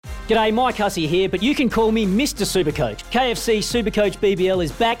G'day, Mike Hussey here, but you can call me Mr. Supercoach. KFC Supercoach BBL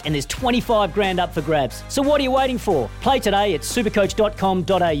is back and there's 25 grand up for grabs. So what are you waiting for? Play today at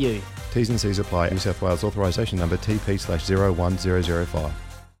supercoach.com.au. T's and C's apply. New South Wales authorisation number TP/01005.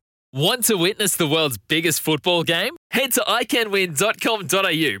 Want to witness the world's biggest football game? Head to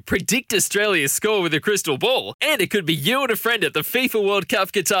iCanWin.com.au, predict Australia's score with a crystal ball, and it could be you and a friend at the FIFA World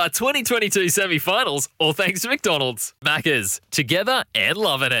Cup Qatar 2022 semi-finals, all thanks to McDonald's. Maccas, together and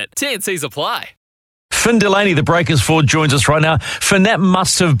loving it. TNCs apply. Finn Delaney, the Breakers forward, joins us right now. Finn, that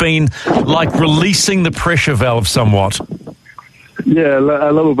must have been like releasing the pressure valve somewhat. Yeah,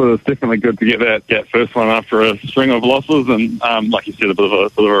 a little bit. It's definitely good to get that first one after a string of losses, and like you said, a bit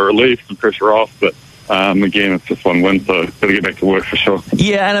of a relief, some pressure off. But again, it's just one win, so got to get back to work for sure.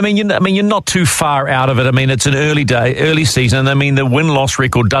 Yeah, and I mean, you're not too far out of it. I mean, it's an early season. I mean, the win-loss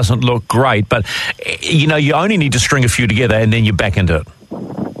record doesn't look great, but you only need to string a few together, and then you're back into it.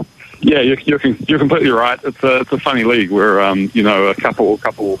 Yeah, you're completely right. It's a funny league where a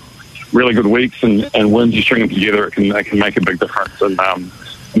couple really good weeks and wins, you string them together, it can make a big difference in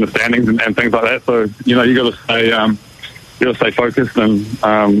the standings and things like that. So you got to stay focused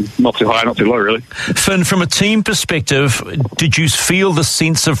and not too high, not too low, really. Finn, from a team perspective, did you feel the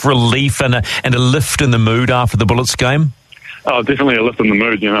sense of relief and a lift in the mood after the Bullets game? Oh, definitely a lift in the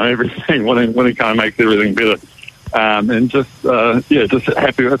mood. Everything winning kind of makes everything better. And just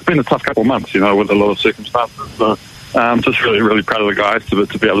happy. It's been a tough couple of months, with a lot of circumstances. So, just really, really proud of the guys to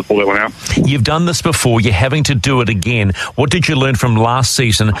be able to pull that one out. You've done this before. You're having to do it again. What did you learn from last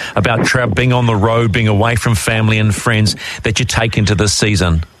season about being on the road, being away from family and friends that you take into this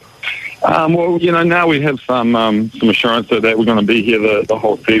season? Well, now we have some assurance that we're going to be here the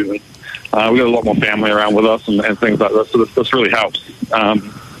whole season. We've got a lot more family around with us and things like this, so this really helps.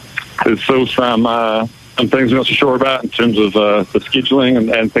 There's still some things we're not so sure about in terms of the scheduling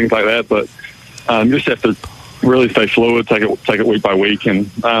and things like that, but you just have to really stay fluid, take it week by week, and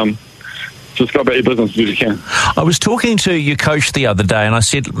just go about your business as good as you can. I was talking to your coach the other day, and I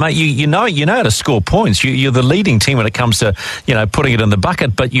said, mate, you know how to score points. You're the leading team when it comes to putting it in the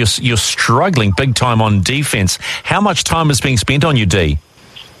bucket, but you're struggling big time on defence. How much time is being spent on your D?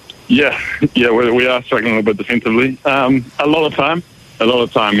 Yeah, we are struggling a little bit defensively. A lot of time.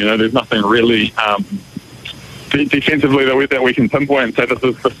 There's nothing really defensively that we can pinpoint and say this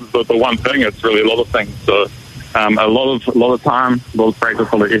is the one thing. It's really a lot of things. So a lot of time, a lot of practice,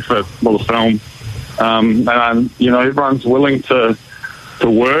 a lot of effort, a lot of film, and everyone's willing to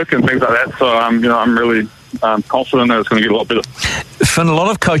work and things like that. So I'm really confident that it's going to get a lot better. Finn, a lot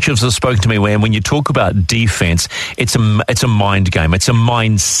of coaches have spoken to me when you talk about defense, it's a mind game, it's a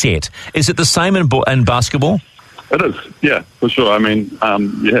mindset. Is it the same in basketball? It is, yeah, for sure. I mean,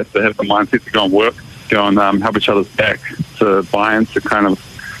 you have to have the mindset to go and work, go and help each other's back, to buy into kind of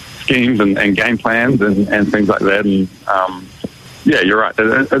schemes and game plans and things like that. And you're right.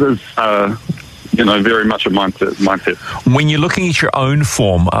 It is, very much a mindset. When you're looking at your own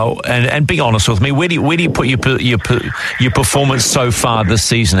form, and be honest with me, where do you put your performance so far this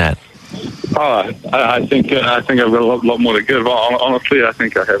season at? Oh, I think I've got a lot more to give. Honestly, I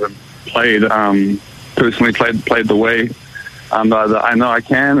think I haven't played the way that I know I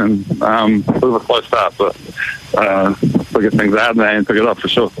can, and a bit of a slow start, but figure things out and pick it up for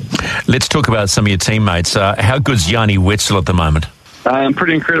sure. Let's talk about some of your teammates. How good's Yanni Wetzel at the moment?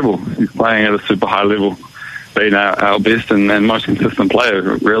 Pretty incredible. He's playing at a super high level, being our best and most consistent player,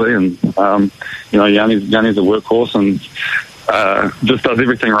 really. And Yanni's a workhorse and just does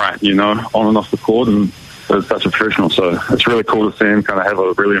everything right, on and off the court, and is such a professional. So it's really cool to see him kind of have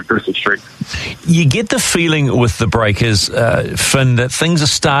a really impressive streak. You get the feeling with the Breakers, Finn, that things are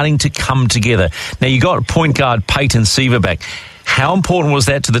starting to come together. Now, you got point guard Peyton Siva back. How important was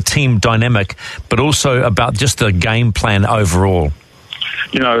that to the team dynamic, but also about just the game plan overall?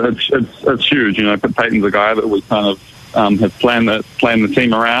 It's huge. Peyton's a guy that we kind of have planned the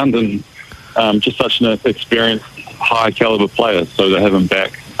team around, and just such an experienced, high caliber player. So to have him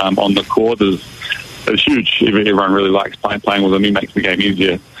back on the court is huge. Everyone really likes playing with him. He makes the game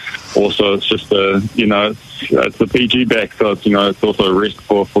easier. Also, it's just it's a PG back, so it's also a risk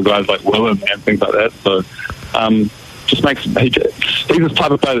for guys like Will and things like that. So he's the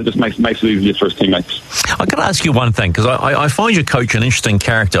type of player that just makes it easier for his teammates. I've got to ask you one thing, because I find your coach an interesting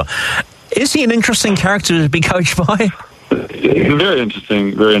character. Is he an interesting character to be coached by? He's a very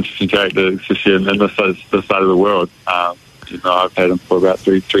interesting character, especially in this side of the world. I've had him for about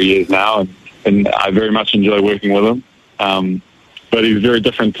three years now, and I very much enjoy working with him. But he's very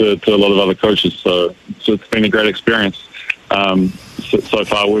different to a lot of other coaches, so it's been a great experience so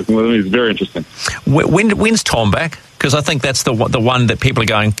far working with him. He's very interesting. When's Tom back? Because I think that's the one that people are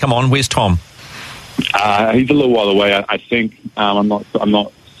going, come on, where's Tom? He's a little while away. I think I'm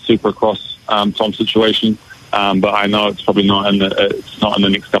not super across Tom's situation, but I know it's probably not in the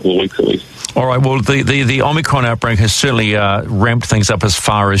next couple of weeks at least. All right. Well, the Omicron outbreak has certainly ramped things up as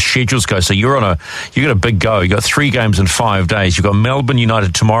far as schedules go. So you got a big go. You got 3 games in 5 days. You've got Melbourne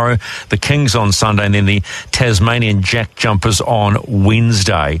United tomorrow, the Kings on Sunday, and then the Tasmanian Jack Jumpers on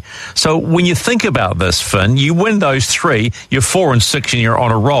Wednesday. So when you think about this, Finn, you win those 3, you're 4-6, and you're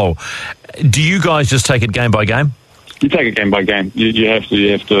on a roll. Do you guys just take it game by game? You take it game by game. You have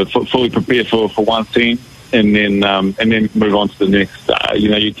to fully prepare for one team. And then move on to the next.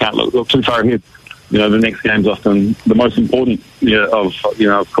 You can't look too far ahead. The next game's often the most important.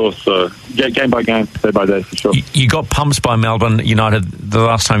 Of course. Game by game, day by day, for sure. You got pumped by Melbourne United the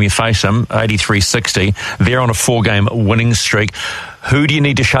last time you faced them, 83-60. They're on a 4-game winning streak. Who do you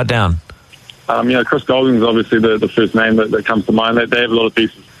need to shut down? Chris Goulding's obviously the first name that comes to mind. They have a lot of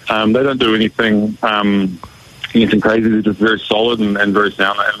pieces. They don't do anything crazy. They're just very solid and very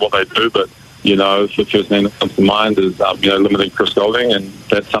sound in what they do, but. The first name that comes to mind is, limiting Chris Goulding, and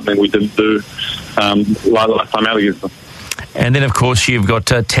that's something we didn't do last time out against them. And then, of course, you've got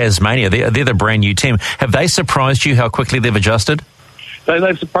Tasmania. They're the brand new team. Have they surprised you how quickly they've adjusted?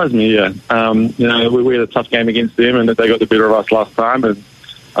 They've surprised me, yeah. We had a tough game against them, and they got the better of us last time. And,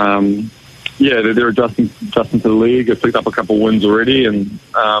 they're adjusting to the league. They've picked up a couple of wins already, and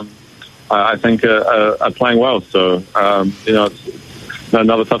I think are playing well. So, it's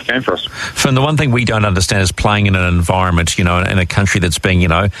another tough game for us. Finn, the one thing we don't understand is playing in an environment, in a country that's being,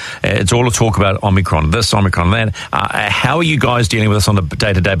 it's all a talk about Omicron, this, Omicron, that. How are you guys dealing with this on a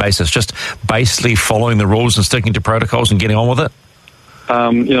day-to-day basis? Just basically following the rules and sticking to protocols and getting on with it?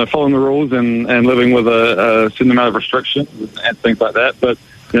 Following the rules and living with a certain amount of restrictions and things like that. But,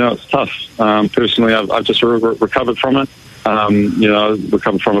 it's tough. Personally, I've just recovered from it.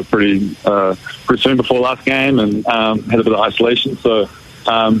 Recovered from it pretty soon before last game and had a bit of isolation. So,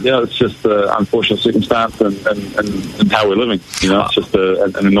 it's just an unfortunate circumstance and how we're living. It's just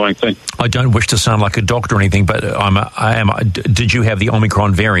an annoying thing. I don't wish to sound like a doctor or anything, but did you have the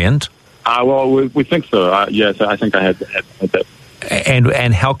Omicron variant? We think so. Yes, I think I had that.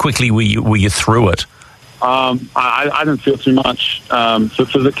 And how quickly were you through it? I didn't feel too much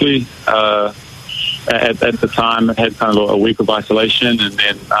physically. At the time, I had kind of a week of isolation, and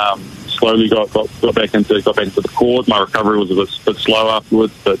then slowly got back into the court. My recovery was a bit slow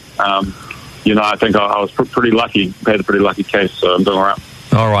afterwards, but I think I was pretty lucky. I had a pretty lucky case, so I'm doing all right.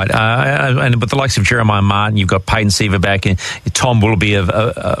 All right, and with the likes of Jeremiah Martin, you've got Peyton Seaver back, and Tom will be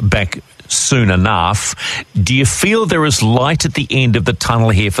back soon enough. Do you feel there is light at the end of the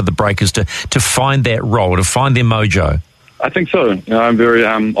tunnel here for the Breakers to find that role, to find their mojo? I think so. I'm very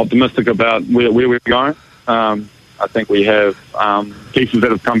optimistic about where we're going. I think we have pieces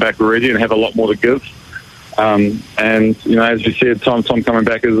that have come back already and have a lot more to give. And as you said, Tom coming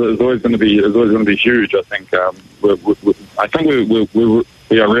back is always going to be huge. I think we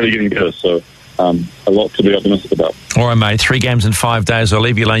are really getting better. So a lot to be optimistic about. All right, mate. 3 games in 5 days. I'll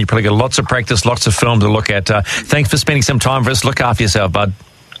leave you alone. You probably got lots of practice, lots of film to look at. Thanks for spending some time for us. Look after yourself, bud.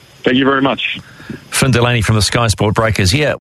 Thank you very much. Finn Delaney from the Sky Sport Breakers. Yeah.